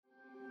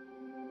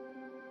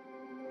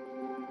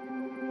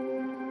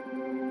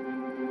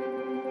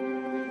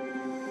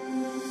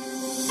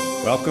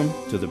Welcome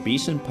to the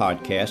Beeson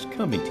Podcast,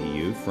 coming to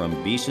you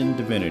from Beeson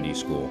Divinity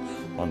School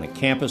on the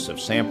campus of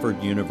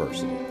Samford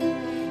University.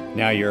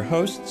 Now your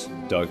hosts,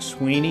 Doug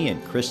Sweeney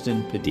and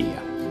Kristen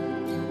Padilla.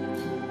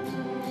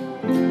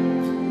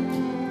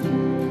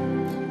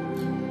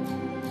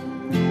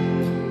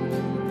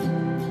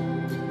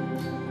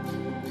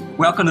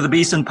 Welcome to the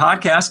Beeson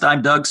Podcast.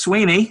 I'm Doug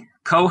Sweeney,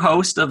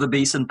 co-host of the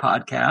Beeson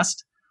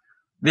Podcast.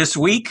 This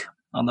week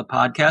on the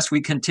podcast, we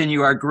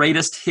continue our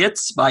greatest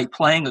hits by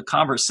playing a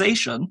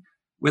conversation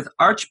with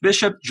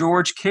Archbishop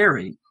George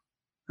Carey,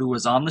 who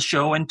was on the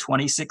show in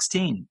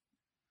 2016.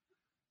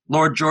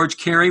 Lord George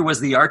Carey was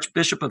the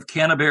Archbishop of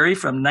Canterbury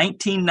from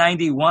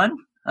 1991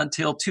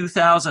 until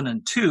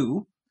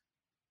 2002.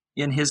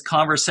 In his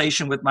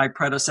conversation with my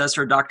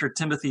predecessor, Dr.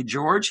 Timothy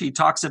George, he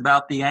talks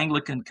about the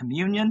Anglican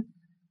Communion,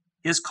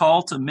 his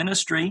call to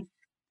ministry,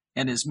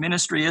 and his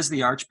ministry as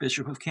the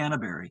Archbishop of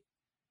Canterbury.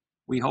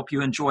 We hope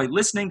you enjoy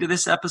listening to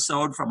this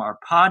episode from our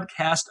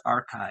podcast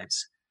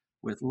archives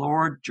with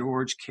Lord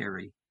George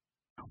Carey.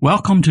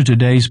 Welcome to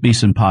today's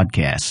Beeson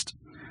Podcast.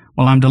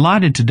 Well, I'm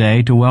delighted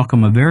today to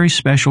welcome a very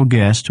special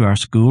guest to our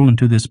school and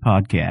to this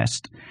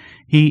podcast.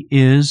 He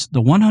is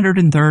the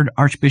 103rd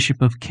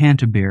Archbishop of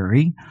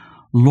Canterbury,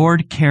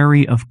 Lord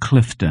Carey of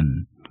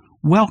Clifton.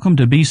 Welcome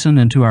to Beeson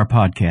and to our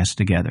podcast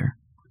together.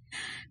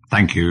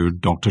 Thank you,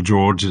 Dr.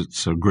 George.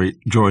 It's a great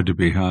joy to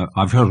be here.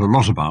 I've heard a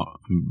lot about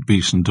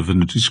Beeson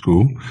Divinity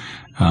School,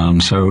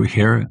 and so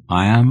here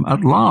I am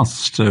at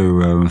last.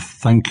 So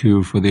thank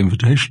you for the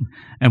invitation.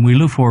 And we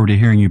look forward to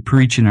hearing you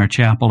preach in our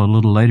chapel a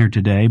little later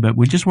today, but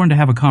we just wanted to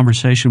have a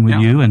conversation with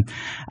you. And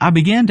I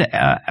began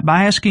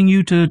by asking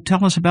you to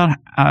tell us about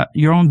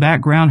your own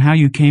background, how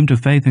you came to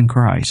faith in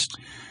Christ.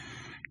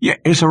 Yeah,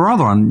 it's a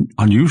rather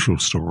unusual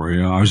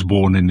story. I was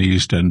born in the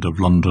East End of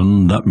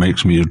London. That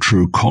makes me a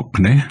true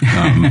Cockney.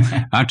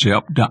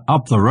 Actually,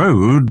 up the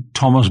road,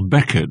 Thomas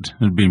Becket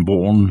had been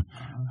born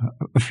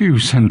a few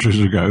centuries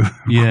ago.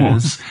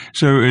 Yes.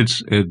 So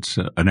it's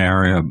an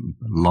area,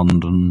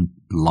 London,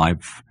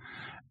 life.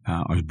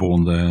 I was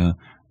born there,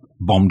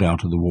 bombed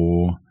out of the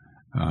war.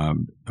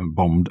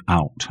 Bombed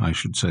out, I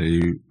should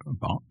say,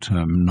 about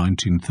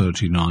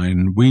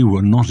 1939. We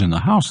were not in the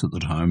house at the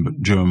time,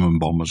 but German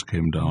bombers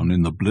came down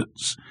in the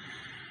Blitz.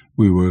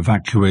 We were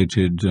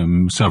evacuated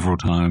several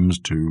times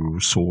to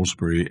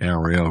Salisbury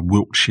area,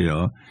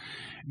 Wiltshire,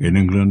 in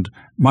England.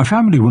 My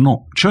family were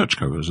not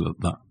churchgoers at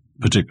that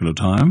particular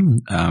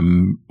time,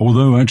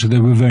 although actually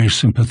they were very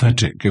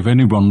sympathetic. If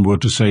anyone were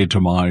to say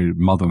to my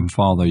mother and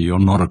father, "You're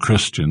not a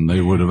Christian,"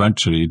 they would have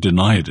actually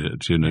denied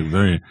it,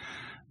 very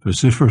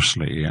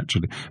vociferously,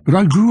 actually. But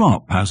I grew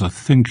up as a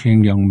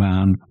thinking young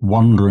man,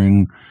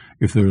 wondering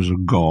if there is a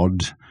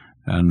God,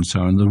 and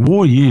so on. The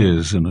war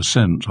years, in a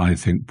sense, I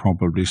think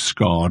probably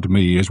scarred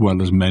me as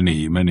well as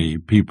many, many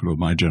people of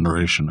my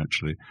generation,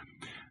 actually.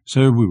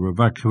 So we were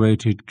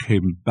evacuated,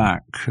 came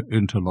back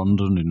into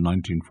London in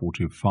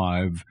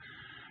 1945,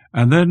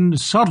 and then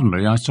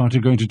suddenly I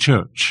started going to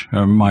church.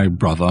 My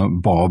brother,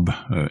 Bob,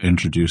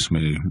 introduced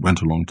me,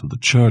 went along to the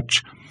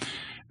church,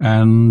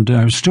 and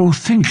I was still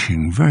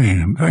thinking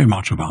very, very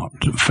much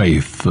about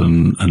faith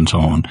and so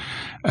on.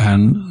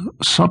 And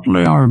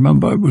suddenly I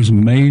remember it was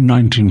May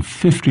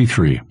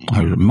 1953.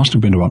 I must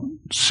have been about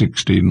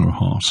 16 and a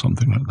half,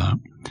 something like that.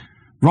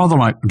 Rather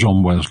like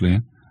John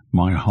Wesley,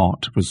 my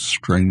heart was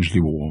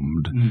strangely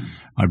warmed.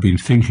 I'd been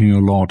thinking a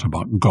lot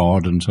about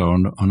God and so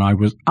on, and I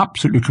was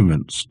absolutely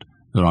convinced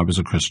that I was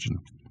a Christian.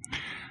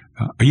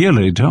 A year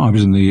later, I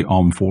was in the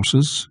armed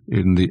forces,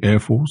 in the Air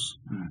Force,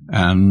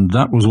 and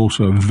that was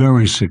also a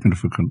very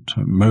significant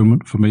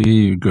moment for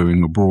me,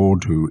 going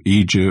abroad to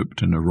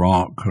Egypt and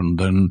Iraq, and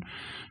then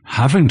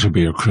having to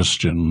be a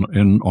Christian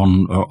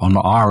on an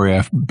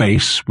RAF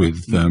base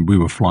with, we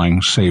were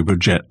flying Sabre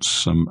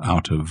jets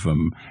out of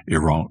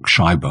Iraq,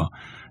 Shaiba,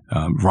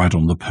 right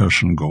on the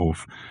Persian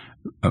Gulf.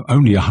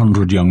 Only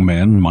 100 young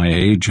men, my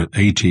age, at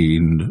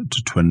 18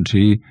 to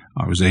 20.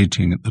 I was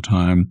 18 at the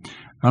time.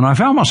 And I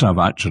found myself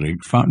actually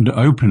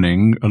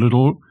opening a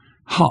little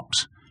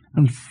hut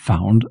and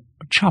found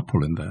a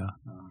chapel in there,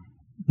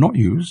 not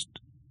used.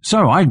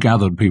 So I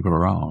gathered people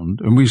around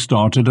and we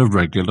started a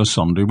regular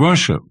Sunday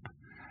worship.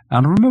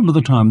 And I remember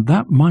the time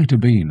that might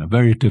have been a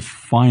very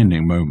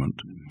defining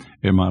moment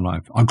in my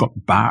life. I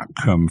got back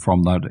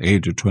from that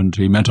age of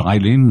 20, met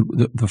Eileen,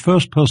 the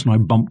first person I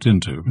bumped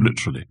into,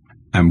 literally.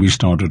 And we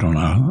started on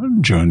our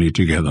journey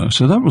together.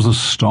 So that was the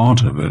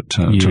start of it,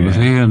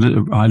 Timothy.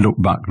 And I look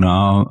back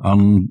now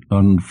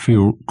and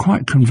feel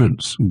quite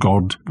convinced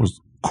God was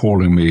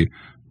calling me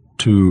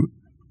to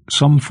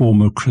some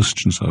form of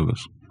Christian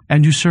service.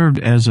 And you served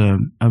as a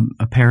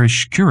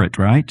parish curate,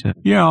 right?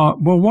 Yeah,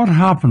 well, what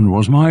happened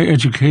was my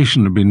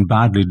education had been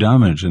badly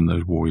damaged in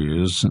those war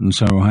years, and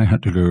so I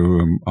had to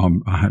go,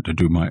 I had to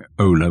do my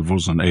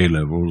O-levels and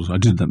A-levels. I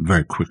did them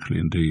very quickly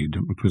indeed,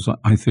 because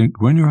I think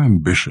when you're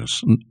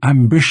ambitious, and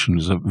ambition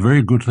is a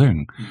very good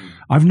thing.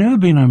 I've never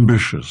been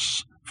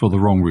ambitious for the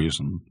wrong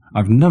reason.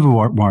 I've never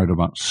worried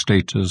about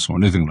status or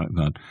anything like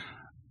that.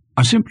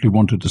 I simply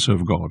wanted to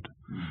serve God.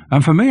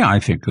 And for me, I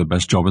think the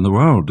best job in the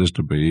world is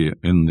to be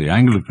in the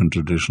Anglican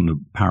tradition,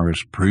 a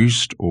parish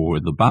priest, or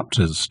in the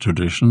Baptist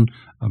tradition,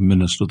 a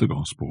minister of the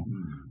gospel,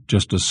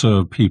 just to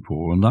serve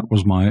people. And that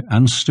was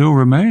and still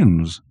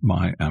remains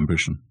my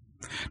ambition.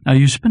 Now,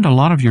 you spent a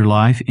lot of your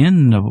life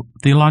in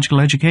theological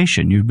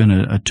education. You've been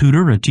a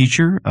tutor, a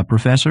teacher, a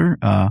professor,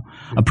 a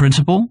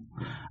principal.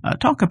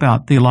 Talk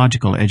about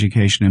theological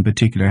education in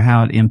particular,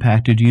 how it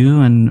impacted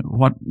you, and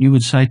what you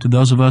would say to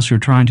those of us who are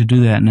trying to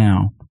do that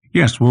now.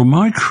 Yes, well,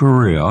 my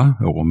career,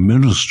 or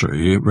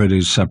ministry,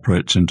 really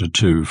separates into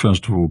two.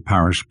 First of all,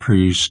 parish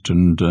priest,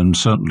 and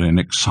certainly an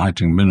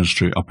exciting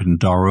ministry up in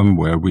Durham,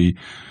 where we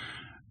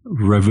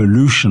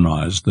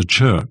revolutionized the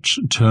church,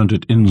 turned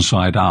it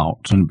inside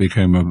out, and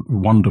became a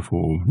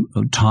wonderful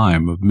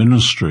time of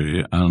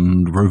ministry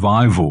and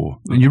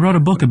revival. And you wrote a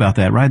book about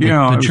that, right?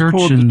 The church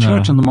called The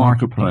Church in the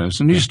Marketplace.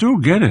 And you still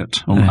get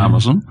it on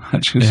Amazon.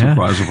 Actually,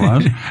 surprise.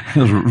 It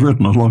was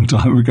written a long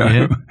time ago.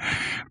 Yeah.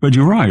 But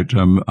you're right.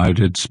 I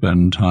did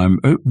spend time.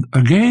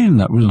 Again,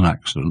 that was an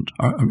accident.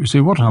 You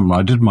see, what happened?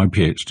 I did my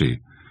PhD,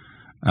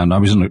 and I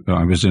was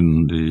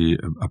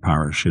in a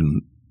parish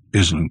in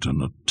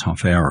Islington, a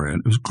tough area, and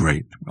it was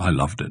great. I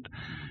loved it.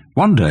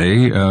 One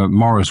day,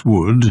 Maurice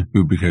Wood,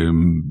 who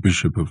became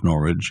Bishop of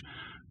Norwich,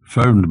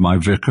 phoned my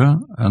vicar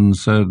and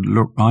said,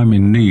 "Look, I'm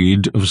in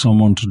need of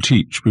someone to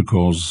teach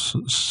because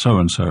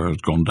so-and-so has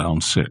gone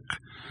down sick."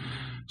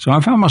 So I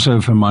found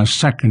myself in my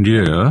second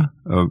year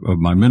of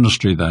my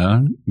ministry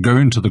there,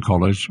 going to the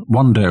college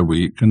 1 day a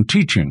week and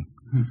teaching.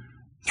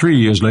 3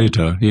 years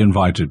later, he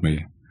invited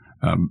me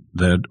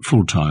there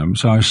full-time.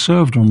 So I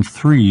served on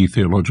 3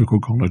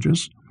 theological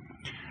colleges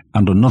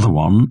and another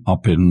one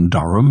up in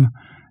Durham,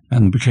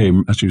 and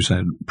became, as you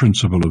said,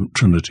 principal of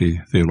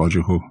Trinity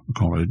Theological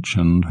College,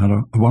 and had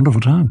a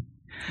wonderful time.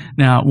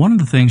 Now, one of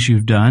the things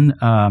you've done,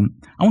 I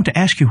want to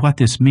ask you what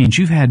this means.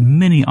 You've had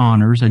many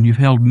honors, and you've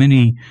held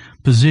many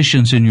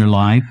positions in your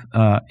life,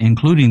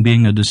 including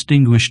being a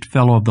distinguished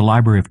fellow of the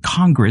Library of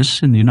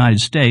Congress in the United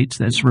States.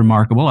 That's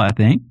remarkable, I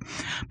think.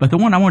 But the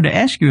one I wanted to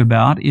ask you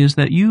about is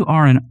that you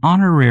are an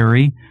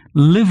honorary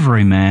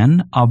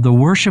liveryman of the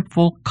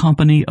Worshipful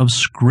Company of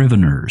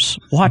Scriveners.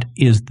 What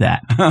is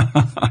that?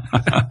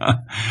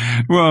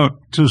 Well,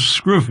 to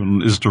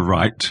scriven is to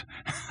write.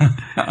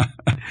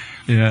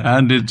 Yeah.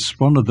 And it's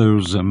one of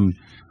those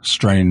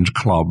strange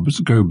clubs,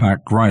 go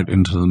back right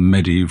into the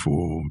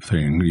medieval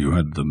thing. You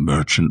had the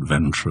merchant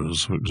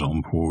venturers, for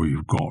example.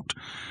 You've got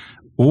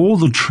all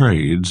the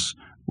trades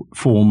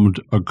formed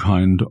a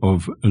kind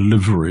of a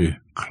livery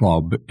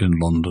club in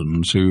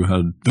London. So you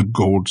had the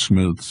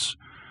goldsmiths,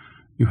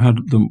 you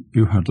had them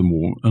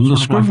all, and the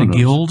scriveners. Like the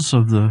guilds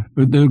of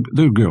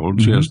the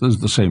guilds. Yes, there's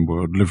the same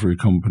word, livery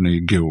company,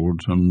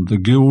 guild, and the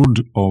guild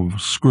of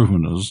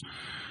scriveners.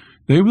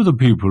 They were the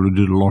people who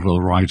did a lot of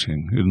the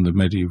writing in the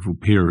medieval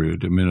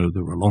period. I mean,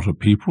 there were a lot of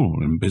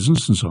people in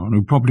business and so on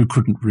who probably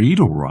couldn't read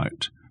or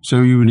write.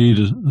 So you need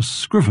a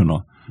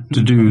scrivener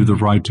to do the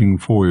writing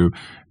for you.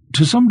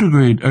 To some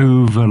degree, it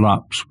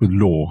overlaps with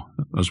law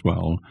as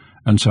well.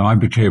 And so I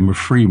became a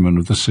freeman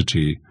of the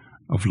City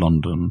of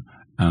London,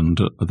 and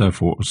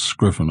therefore a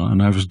scrivener.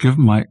 And I was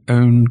given my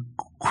own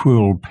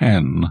quill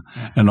pen,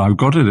 and I've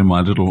got it in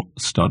my little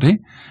study,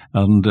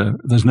 and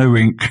there's no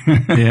ink.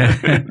 Yeah.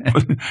 And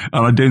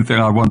I don't think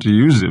I want to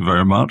use it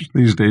very much.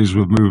 These days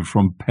we've moved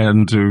from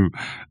pen to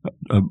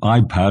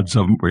iPads,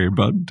 haven't we?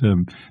 But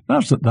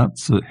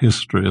that's the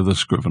history of the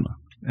scrivener.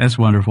 That's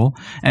wonderful.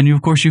 And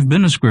of course, you've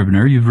been a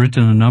scrivener. You've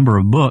written a number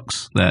of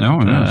books that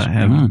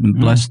have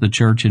blessed the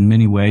church in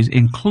many ways,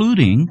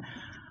 including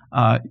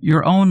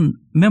your own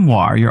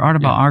memoir, your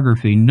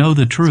autobiography, Know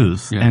the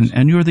Truth. Yes.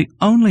 And you're the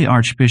only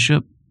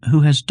archbishop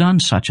who has done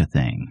such a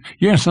thing.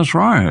 Yes, that's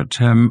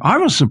right. I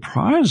was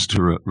surprised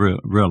to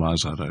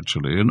realize that,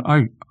 actually. And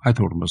I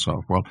thought to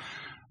myself, well,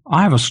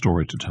 I have a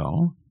story to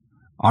tell.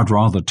 I'd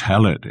rather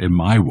tell it in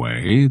my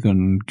way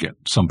than get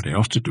somebody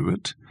else to do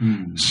it.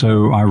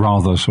 So I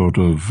rather sort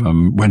of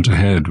went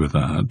ahead with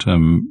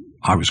that.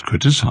 I was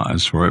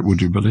criticized for it,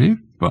 would you believe?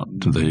 But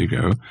there you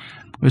go.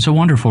 It's a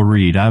wonderful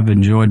read. I've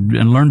enjoyed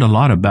and learned a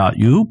lot about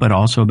you, but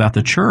also about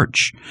the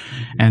church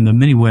and the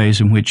many ways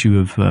in which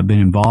you have been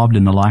involved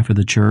in the life of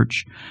the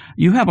church.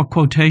 You have a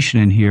quotation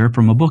in here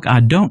from a book I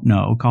don't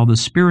know called The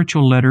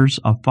Spiritual Letters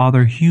of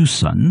Father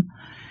Hewson,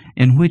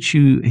 in which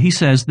he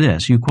says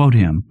this, you quote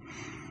him,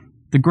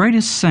 "The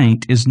greatest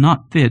saint is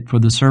not fit for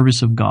the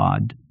service of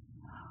God,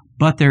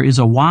 but there is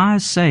a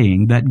wise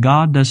saying that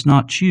God does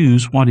not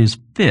choose what is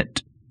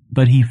fit,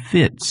 but he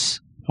fits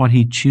what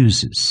he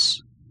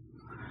chooses."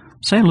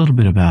 Say a little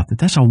bit about that.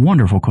 That's a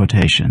wonderful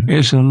quotation.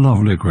 It's a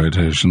lovely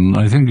quotation.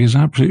 I think it's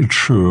absolutely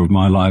true of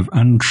my life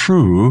and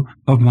true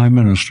of my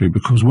ministry,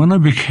 because when I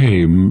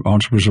became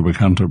Archbishop of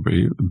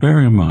Canterbury,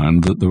 bearing in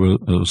mind that there were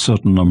a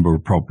certain number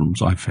of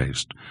problems I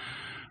faced.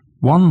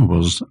 One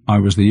was I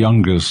was the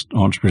youngest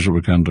Archbishop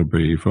of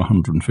Canterbury for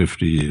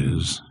 150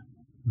 years.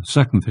 The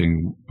second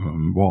thing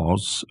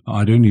was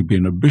I'd only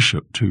been a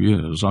bishop 2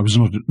 years. I was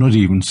not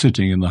even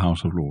sitting in the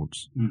House of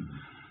Lords.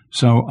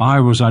 So I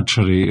was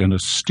actually in a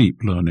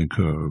steep learning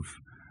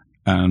curve,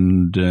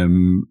 and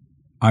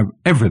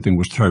everything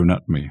was thrown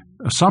at me.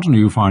 Suddenly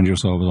you find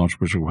yourself as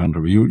Archbishop of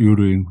Canterbury. You're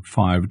doing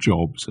 5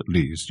 jobs at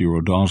least. You're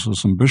a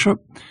diocesan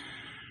bishop.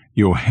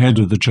 You're head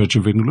of the Church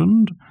of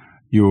England.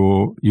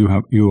 You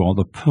are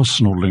the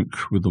personal link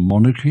with the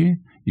monarchy.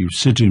 You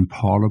sit in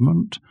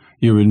Parliament.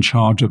 You're in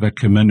charge of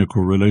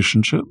ecumenical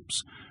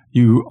relationships.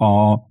 You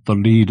are the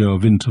leader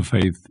of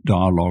interfaith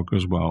dialogue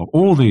as well.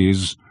 All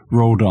these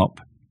rolled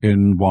up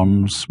in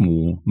one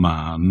small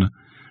man.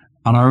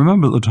 And I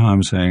remember at the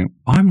time saying,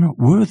 I'm not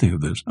worthy of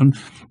this. And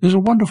there's a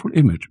wonderful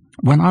image.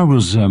 When I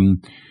was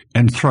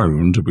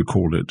enthroned, we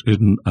call it,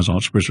 as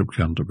Archbishop of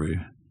Canterbury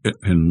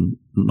in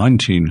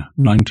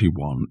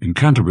 1991 in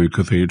Canterbury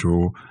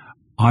Cathedral,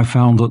 I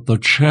found that the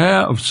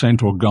chair of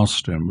St.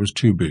 Augustine was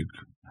too big.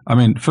 I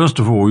mean, first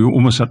of all, you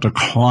almost had to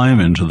climb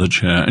into the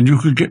chair, and you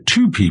could get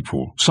 2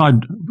 people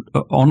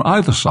on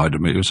either side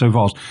of me. It was so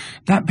vast.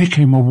 That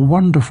became a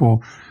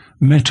wonderful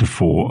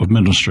metaphor of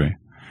ministry.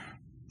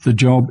 The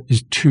job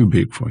is too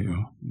big for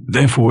you.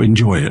 Therefore,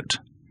 enjoy it.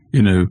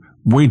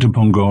 Wait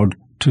upon God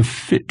to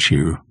fit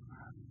you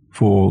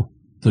for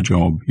the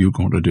job you've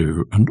got to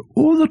do. And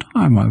all the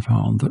time I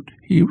found that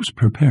he was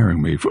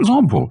preparing me. For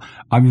example,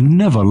 I've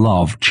never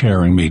loved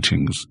chairing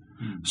meetings.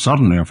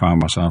 Suddenly I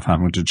found myself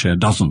having to chair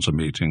dozens of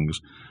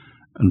meetings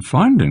and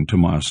finding, to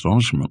my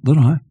astonishment, that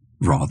I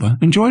rather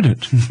enjoyed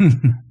it.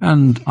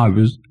 And I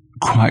was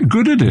quite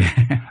good at it.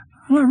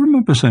 And I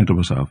remember saying to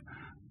myself,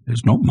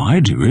 it's not my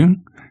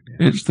doing.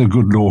 It's the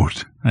good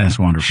Lord. That's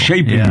wonderful.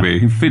 Shaping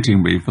me,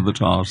 fitting me for the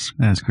task.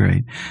 That's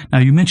great. Now,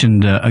 you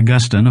mentioned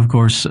Augustine. Of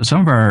course,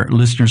 some of our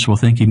listeners will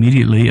think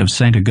immediately of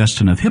St.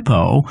 Augustine of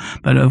Hippo,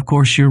 but of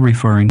course you're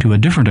referring to a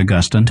different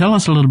Augustine. Tell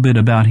us a little bit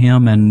about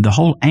him and the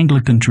whole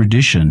Anglican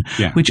tradition,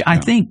 which I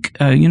think,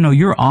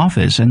 your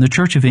office and the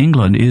Church of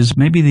England is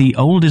maybe the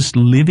oldest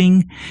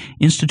living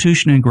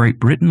institution in Great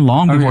Britain,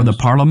 long before the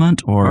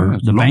Parliament or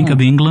the Bank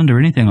of England or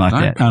anything like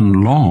that.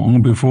 And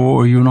long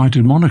before a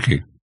united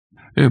monarchy.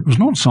 It was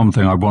not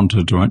something I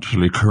wanted to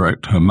actually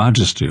correct Her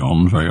Majesty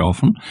on very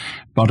often,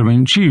 but I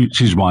mean,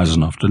 she's wise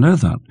enough to know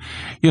that.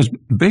 Yes,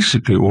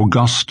 basically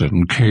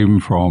Augustine came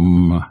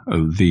from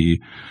the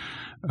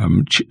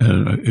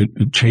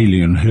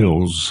Caelian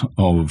hills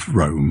of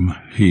Rome.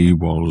 He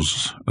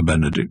was a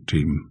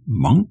Benedictine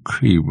monk.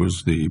 He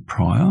was the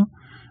prior,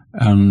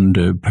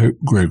 and Pope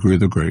Gregory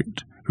the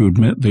Great, who'd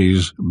met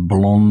these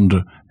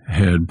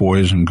blonde-haired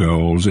boys and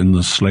girls in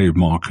the slave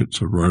markets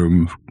of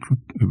Rome,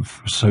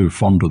 so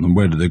fond of them.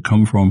 Where did they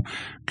come from?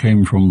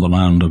 Came from the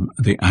land of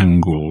the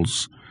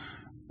Angles.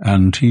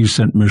 And he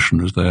sent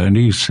missionaries there, and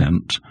he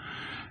sent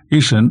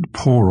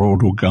poor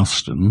old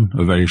Augustine,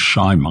 a very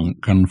shy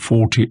monk, and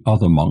 40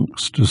 other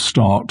monks to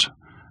start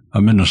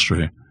a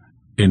ministry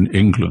in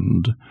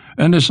England.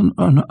 And it's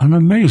an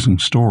amazing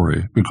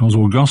story, because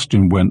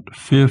Augustine went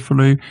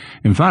fearfully.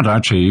 In fact,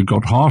 actually, he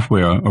got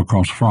halfway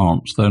across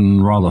France,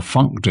 then rather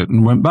funked it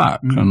and went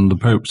back. And the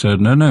Pope said,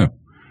 no,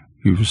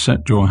 you've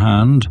set your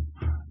hand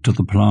to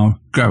the plough,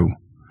 go.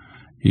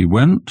 He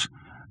went,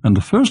 and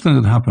the first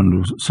thing that happened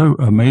was so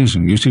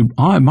amazing. You see,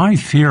 my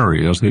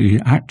theory is that he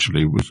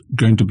actually was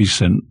going to be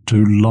sent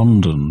to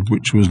London,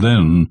 which was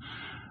then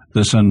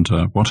the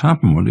centre. What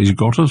happened was he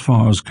got as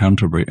far as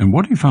Canterbury, and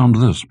what he found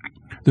was this: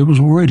 there was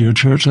already a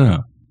church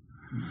there.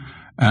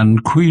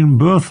 And Queen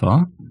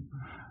Bertha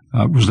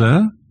was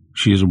there.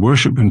 She is a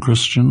worshipping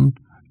Christian,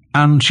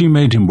 and she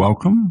made him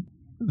welcome.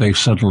 They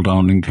settled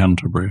down in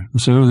Canterbury.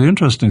 So the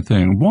interesting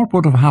thing, what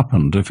would have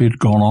happened if he'd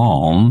gone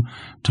on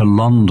to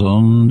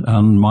London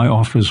and my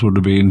office would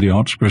have been the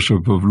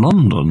Archbishop of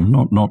London,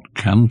 not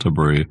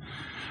Canterbury?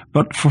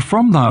 But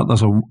from that,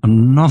 there's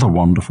another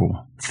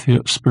wonderful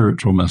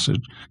spiritual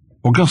message.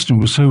 Augustine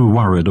was so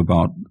worried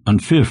about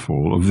and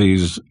fearful of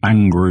these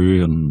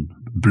angry and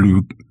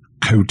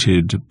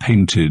blue-coated,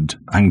 painted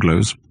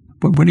Anglos.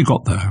 But when he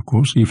got there, of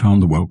course, he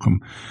found the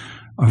welcome.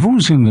 I've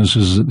always seen this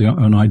as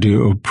an idea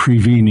of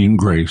prevening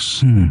grace,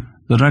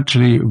 that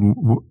actually,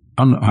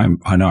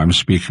 I know I'm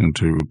speaking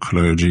to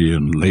clergy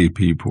and lay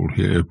people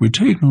here. If we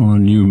take on a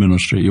new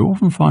ministry, you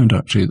often find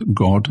actually that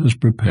God has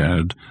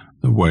prepared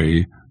the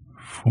way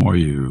for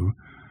you.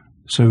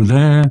 So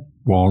there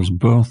was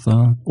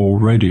Bertha,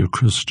 already a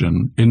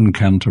Christian, in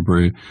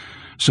Canterbury.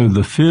 So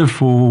the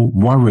fearful,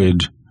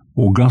 worried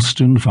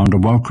Augustine found a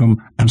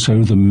welcome, and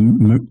so the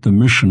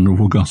mission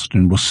of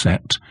Augustine was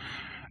set.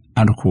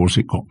 And, of course,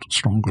 it got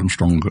stronger and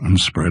stronger and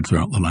spread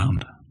throughout the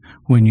land.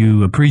 When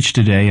you preach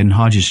today in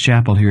Hodges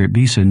Chapel here at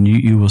Beeson,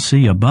 you will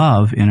see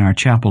above in our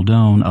chapel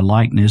dome a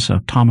likeness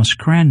of Thomas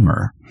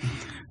Cranmer,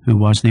 who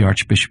was the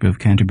Archbishop of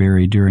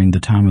Canterbury during the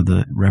time of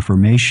the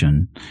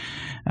Reformation.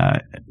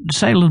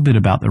 Say a little bit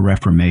about the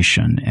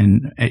Reformation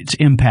and its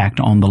impact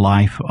on the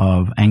life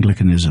of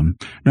Anglicanism.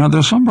 Now, there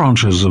are some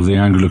branches of the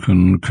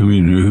Anglican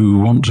communion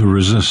who want to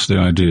resist the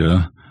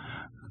idea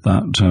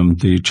that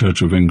the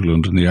Church of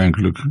England and the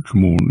Anglican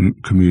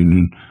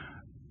communion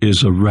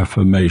is a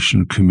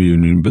Reformation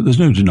communion, but there's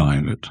no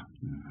denying it.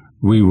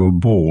 We were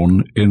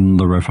born in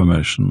the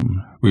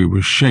Reformation. We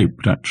were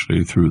shaped,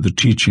 actually, through the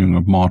teaching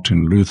of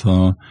Martin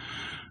Luther,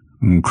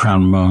 and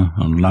Cranmer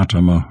and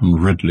Latimer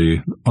and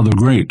Ridley are the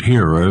great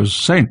heroes,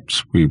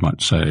 saints, we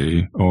might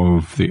say,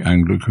 of the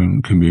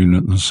Anglican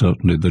Communion and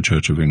certainly the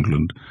Church of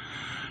England.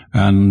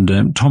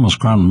 And Thomas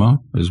Cranmer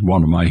is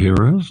one of my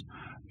heroes.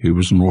 He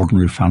was an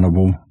ordinary,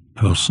 fallible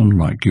person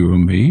like you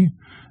and me,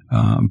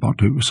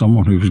 but he was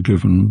someone who was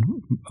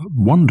given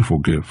wonderful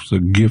gifts, the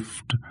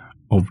gift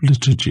of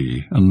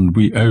liturgy, and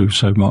we owe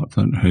so much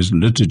that his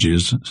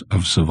liturgies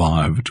have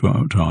survived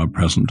to our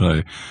present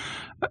day.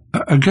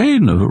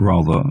 Again, a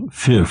rather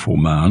fearful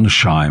man, a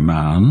shy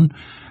man.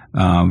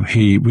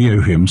 We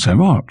owe him so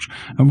much.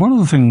 And one of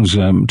the things,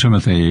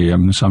 Timothy,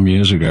 some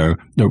years ago,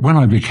 that when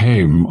I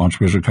became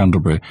Archbishop of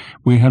Canterbury,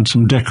 we had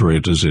some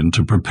decorators in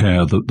to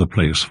prepare the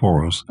place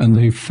for us, and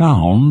they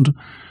found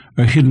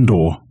a hidden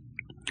door.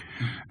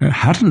 It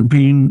hadn't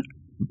been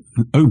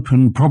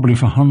open probably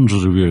for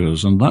hundreds of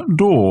years, and that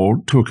door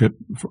took it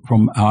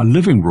from our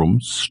living room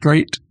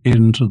straight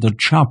into the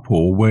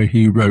chapel where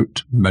he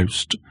wrote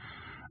most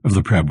of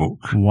the prayer book.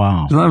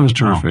 Wow. So that was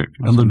terrific.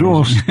 Wow. And the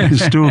door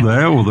is still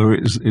there, although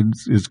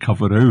it's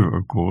covered over,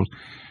 of course.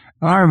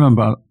 And I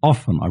remember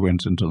often I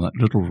went into that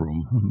little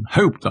room and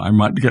hoped I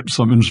might get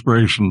some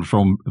inspiration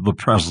from the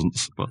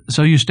presence.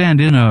 So you stand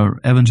in a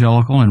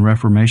evangelical and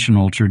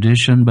reformational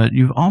tradition, but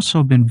you've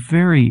also been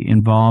very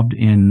involved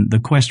in the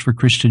quest for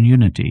Christian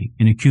unity,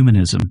 in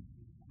ecumenism,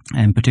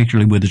 and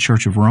particularly with the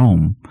Church of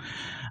Rome.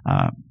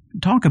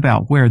 Talk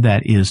about where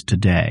that is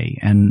today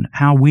and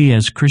how we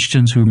as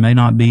Christians who may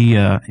not be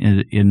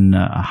in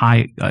a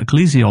high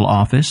ecclesial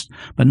office,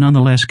 but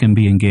nonetheless can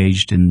be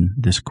engaged in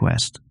this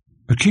quest.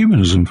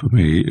 Ecumenism for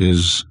me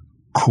is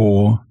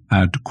core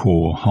ad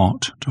core,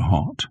 heart to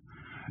heart.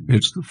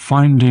 It's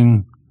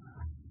finding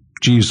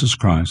Jesus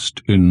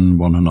Christ in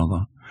one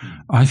another.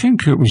 I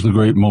think it was the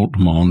great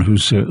Moltmann who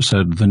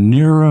said, the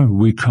nearer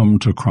we come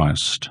to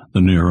Christ,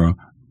 the nearer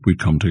we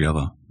come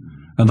together.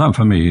 And that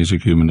for me is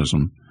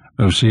ecumenism,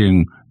 of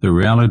seeing the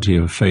reality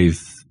of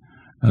faith.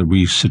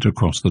 We sit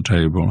across the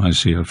table, I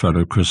see a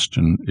fellow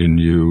Christian in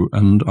you,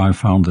 and I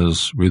found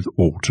this with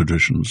all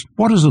traditions.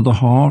 What is at the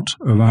heart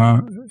of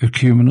our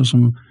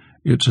ecumenism?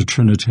 It's a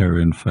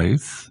Trinitarian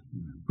faith.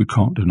 We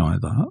can't deny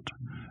that.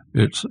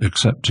 It's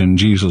accepting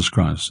Jesus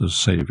Christ as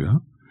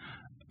Saviour.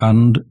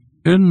 And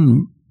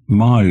in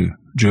my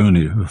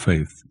journey of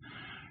faith,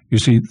 you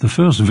see, the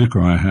first vicar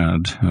I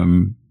had,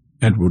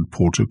 Edward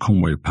Porter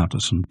Conway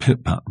Patterson,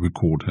 Pit-Pat we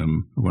called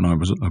him, when I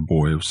was a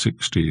boy of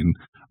 16,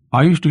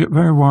 I used to get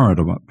very worried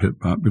about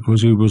Pit-Pat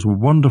because he was a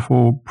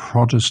wonderful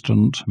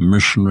Protestant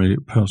missionary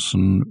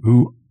person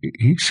who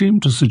he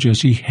seemed to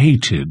suggest he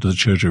hated the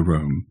Church of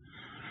Rome.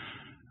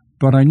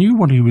 But I knew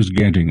what he was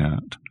getting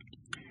at.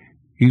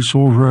 He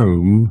saw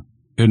Rome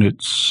in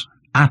its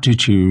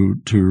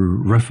attitude to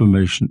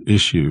Reformation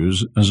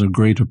issues as a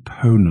great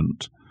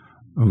opponent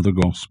of the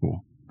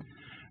gospel.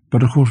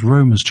 But, of course,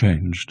 Rome has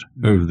changed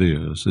over the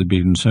years. There have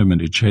been so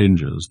many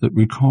changes that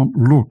we can't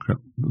look at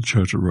the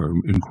Church of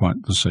Rome in quite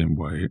the same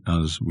way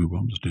as we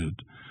once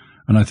did.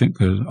 And I think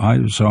that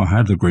I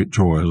had the great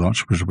joy as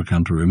Archbishop of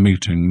Canterbury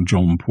meeting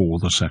John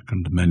Paul II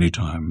many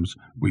times.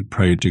 We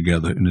prayed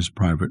together in his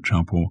private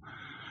chapel.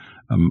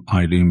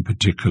 Eileen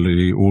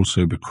particularly,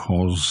 also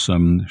because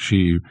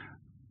she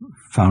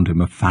found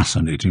him a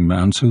fascinating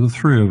man. So the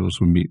three of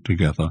us would meet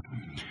together.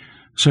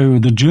 So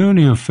the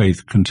journey of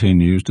faith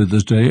continues to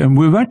this day, and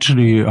we've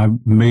actually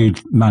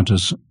made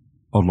matters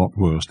a lot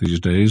worse these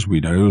days. We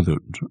know that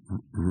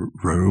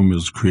Rome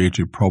has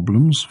created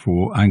problems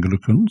for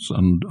Anglicans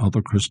and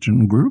other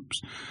Christian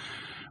groups.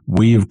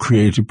 We have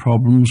created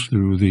problems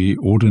through the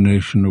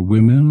ordination of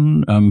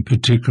women,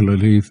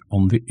 particularly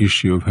on the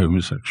issue of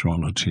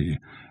homosexuality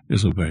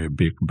is a very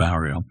big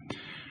barrier.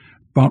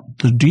 But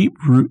the deep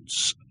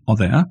roots are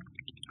there.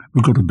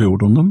 We've got to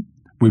build on them.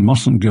 We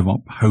mustn't give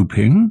up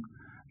hoping.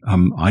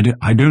 I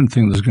don't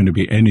think there's going to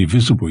be any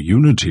visible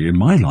unity in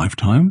my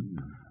lifetime,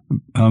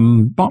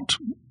 but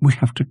we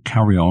have to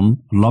carry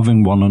on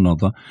loving one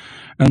another,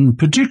 and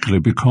particularly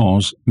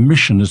because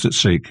mission is at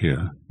stake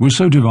here. We're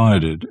so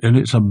divided, and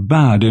it's a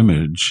bad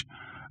image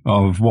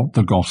of what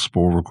the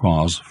gospel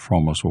requires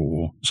from us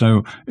all.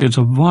 So it's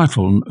a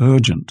vital and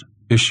urgent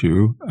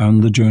issue,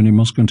 and the journey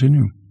must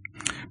continue.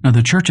 Now,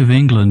 the Church of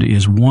England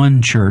is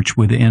one church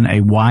within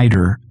a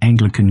wider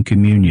Anglican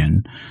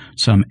communion.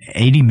 Some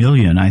 80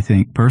 million, I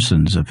think,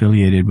 persons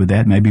affiliated with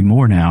that, maybe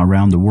more now,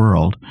 around the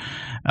world.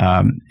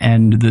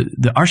 And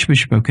the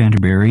Archbishop of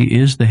Canterbury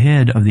is the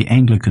head of the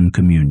Anglican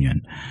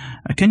Communion.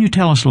 Can you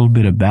tell us a little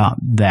bit about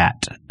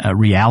that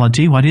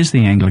reality? What is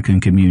the Anglican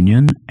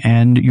Communion,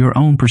 and your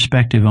own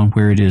perspective on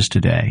where it is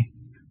today?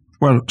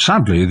 Well,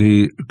 sadly,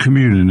 the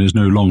communion is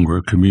no longer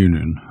a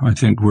communion. I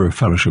think we're a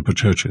fellowship of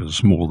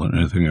churches more than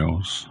anything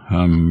else.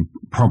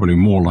 Probably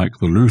more like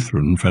the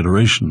Lutheran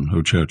Federation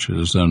of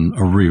Churches than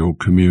a real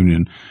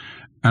communion.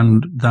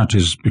 And that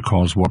is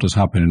because what has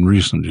happened in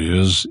recent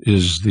years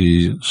is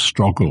the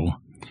struggle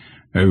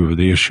over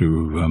the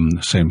issue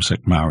of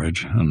same-sex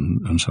marriage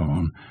and so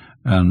on.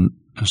 And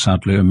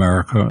sadly,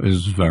 America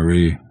is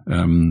very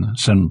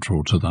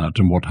central to that,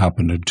 and what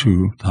happened in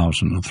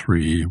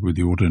 2003 with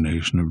the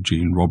ordination of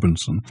Gene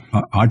Robinson.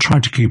 I try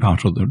to keep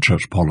out of the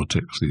church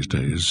politics these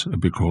days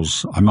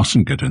because I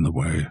mustn't get in the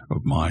way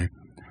of my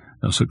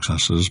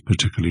successors,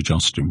 particularly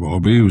Justin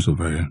Welby, who's a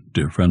very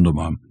dear friend of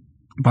mine.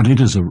 But it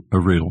is a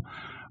real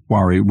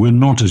worry. We're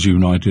not as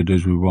united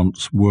as we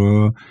once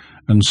were,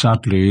 and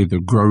sadly the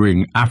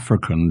growing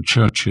African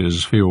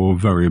churches feel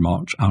very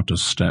much out of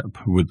step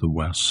with the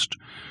West.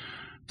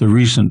 The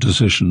recent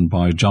decision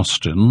by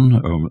Justin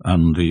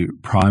and the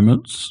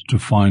primates to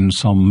find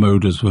some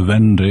modus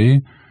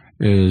vivendi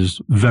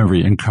is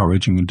very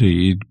encouraging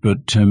indeed,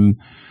 but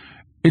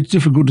it's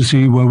difficult to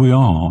see where we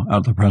are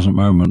at the present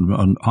moment,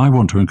 and I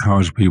want to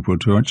encourage people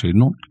to actually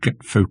not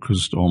get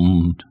focused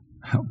on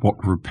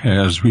what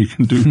repairs we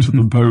can do to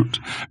the boat,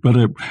 but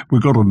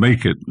we've got to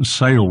make it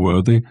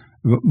sail-worthy.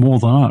 But more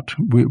than that,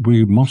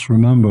 we must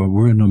remember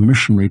we're in a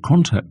missionary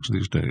context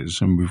these days,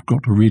 and we've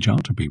got to reach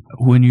out to people.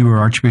 When you were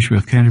Archbishop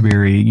of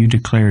Canterbury, you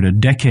declared a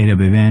decade of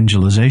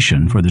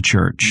evangelization for the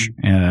church.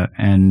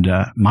 And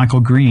Michael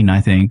Green, I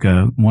think,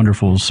 a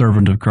wonderful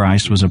servant of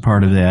Christ, was a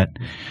part of that.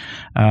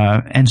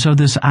 And so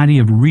this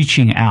idea of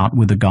reaching out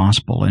with the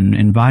gospel and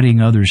inviting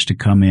others to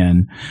come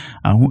in,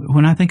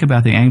 when I think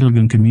about the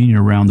Anglican communion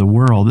around the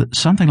world,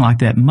 something like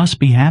that must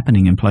be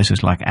happening in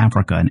places like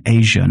Africa and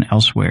Asia and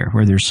elsewhere,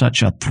 where there's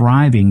such a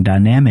thriving,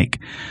 dynamic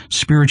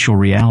spiritual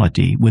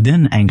reality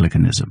within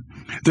Anglicanism.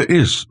 There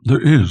is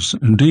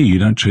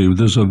indeed. Actually,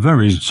 there's a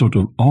very sort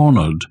of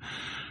honored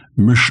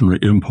missionary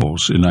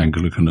impulse in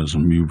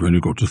Anglicanism. You've only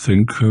got to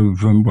think of,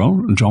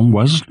 John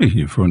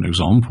Wesley, for an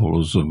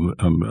example, as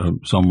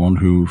someone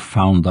who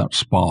found that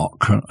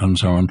spark and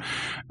so on.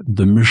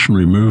 The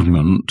missionary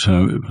movement,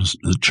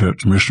 the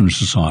Church Missionary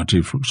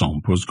Society, for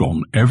example, has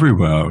gone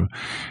everywhere.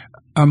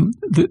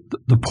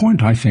 The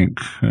point I think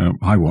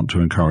I want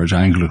to encourage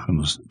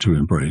Anglicans to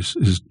embrace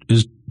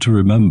is to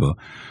remember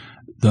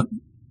that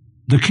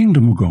the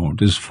kingdom of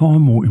God is far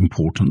more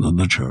important than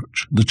the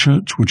church. The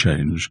church will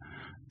change.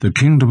 The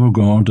kingdom of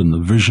God and the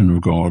vision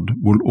of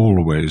God will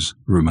always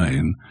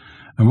remain.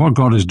 And what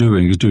God is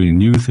doing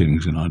new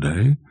things in our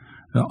day.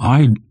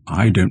 I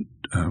don't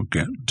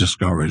get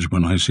discouraged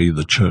when I see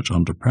the church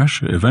under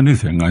pressure. If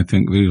anything, I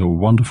think these are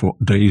wonderful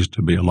days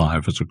to be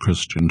alive as a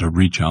Christian, to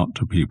reach out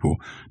to people,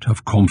 to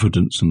have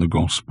confidence in the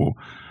gospel,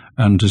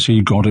 and to see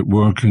God at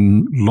work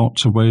in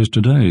lots of ways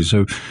today.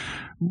 So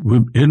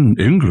in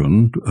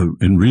England,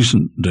 in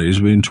recent days,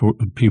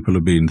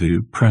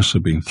 the press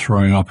have been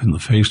throwing up in the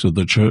face of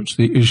the church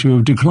the issue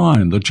of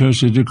decline. The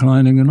church is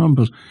declining in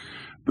numbers.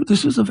 But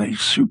this is a very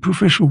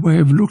superficial way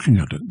of looking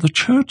at it. The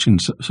church, in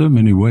so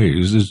many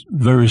ways, is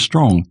very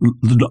strong.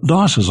 The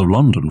Diocese of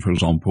London, for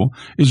example,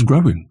 is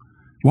growing.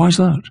 Why is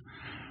that?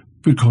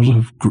 Because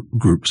of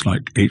groups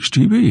like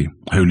HTB,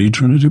 Holy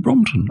Trinity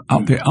Brompton,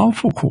 at the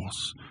Alpha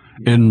course.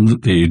 In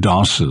the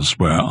diocese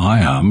where I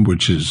am,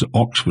 which is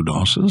Oxford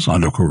Diocese, I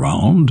look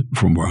around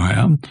from where I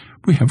am,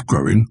 we have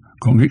growing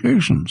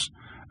congregations.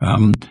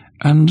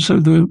 And so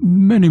there are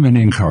many,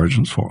 many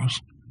encouragements for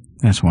us.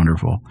 That's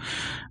wonderful.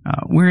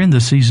 We're in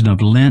the season of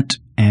Lent,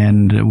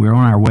 and we're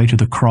on our way to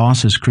the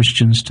cross as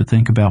Christians to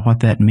think about what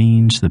that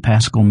means, the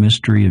Paschal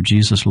mystery of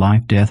Jesus'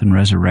 life, death, and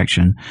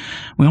resurrection.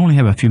 We only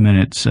have a few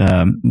minutes,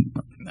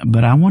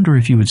 but I wonder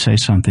if you would say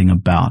something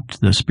about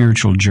the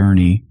spiritual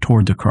journey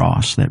toward the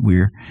cross that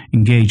we're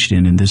engaged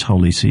in this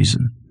holy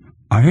season.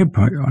 I hope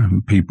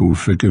people will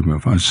forgive me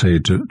if I say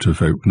to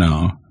folk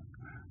now,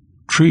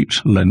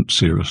 treat Lent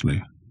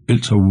seriously.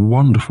 It's a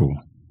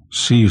wonderful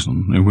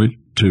season in which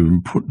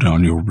to put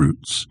down your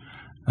roots.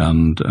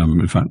 And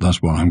in fact,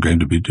 that's what I'm going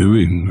to be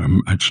doing.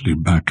 I'm actually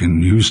back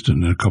in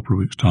Houston in a couple of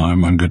weeks'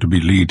 time. I'm going to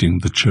be leading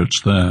the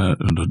church there at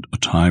a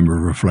time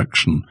of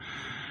reflection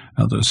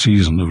at the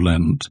season of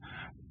Lent,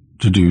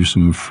 to do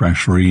some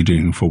fresh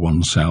reading for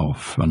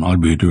oneself. And I'll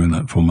be doing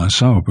that for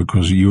myself,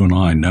 because you and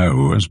I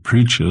know as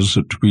preachers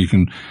that we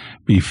can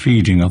be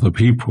feeding other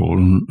people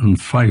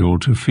and fail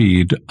to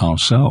feed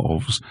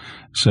ourselves.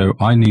 So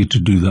I need to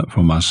do that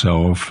for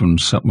myself and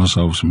set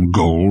myself some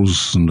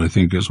goals, and I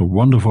think it's a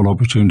wonderful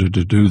opportunity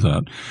to do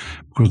that,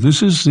 because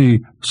this is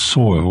the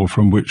soil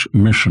from which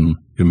mission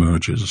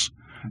emerges.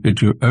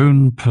 It's your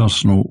own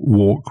personal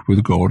walk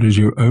with God, is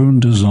your own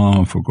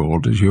desire for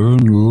God, is your own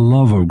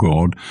love of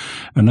God.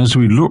 And as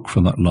we look for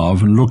that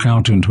love and look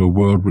out into a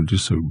world which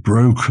is so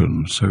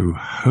broken, so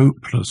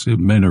hopeless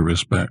in many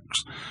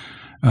respects,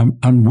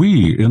 and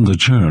we in the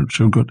church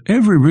have got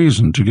every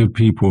reason to give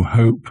people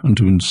hope and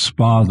to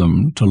inspire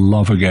them to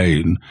love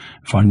again,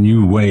 find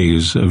new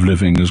ways of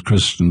living as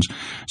Christians.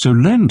 So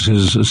Lent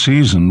is a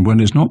season when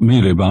it's not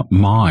merely about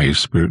my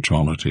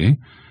spirituality,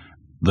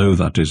 though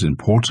that is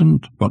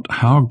important, but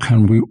how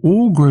can we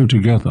all grow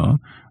together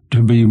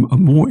to be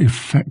more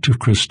effective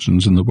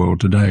Christians in the world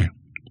today?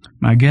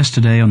 My guest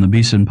today on the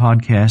Beeson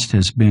Podcast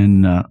has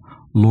been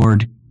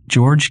Lord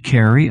George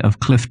Carey of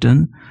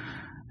Clifton,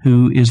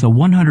 who is the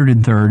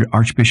 103rd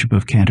Archbishop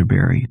of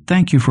Canterbury.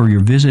 Thank you for your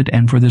visit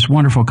and for this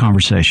wonderful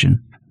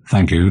conversation.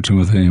 Thank you,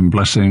 Timothy, and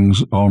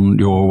blessings on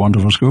your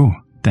wonderful school.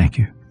 Thank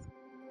you.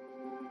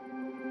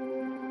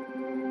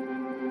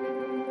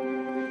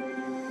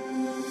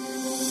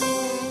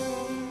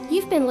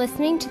 You've been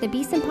listening to the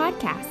Beeson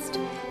Podcast.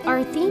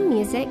 Our theme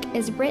music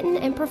is written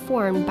and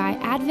performed by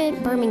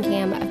Advent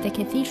Birmingham of the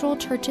Cathedral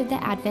Church of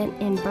the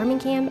Advent in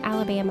Birmingham,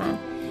 Alabama.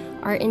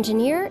 Our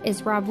engineer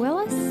is Rob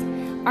Willis.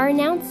 Our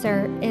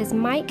announcer is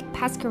Mike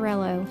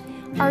Pasquarello.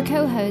 Our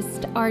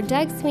co-hosts are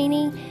Doug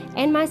Sweeney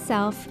and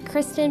myself,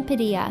 Kristen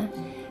Padilla.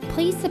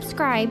 Please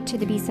subscribe to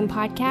the Beeson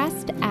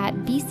Podcast at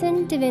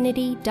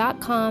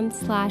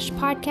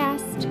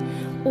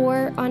beesondivinity.com/podcast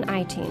or on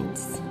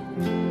iTunes.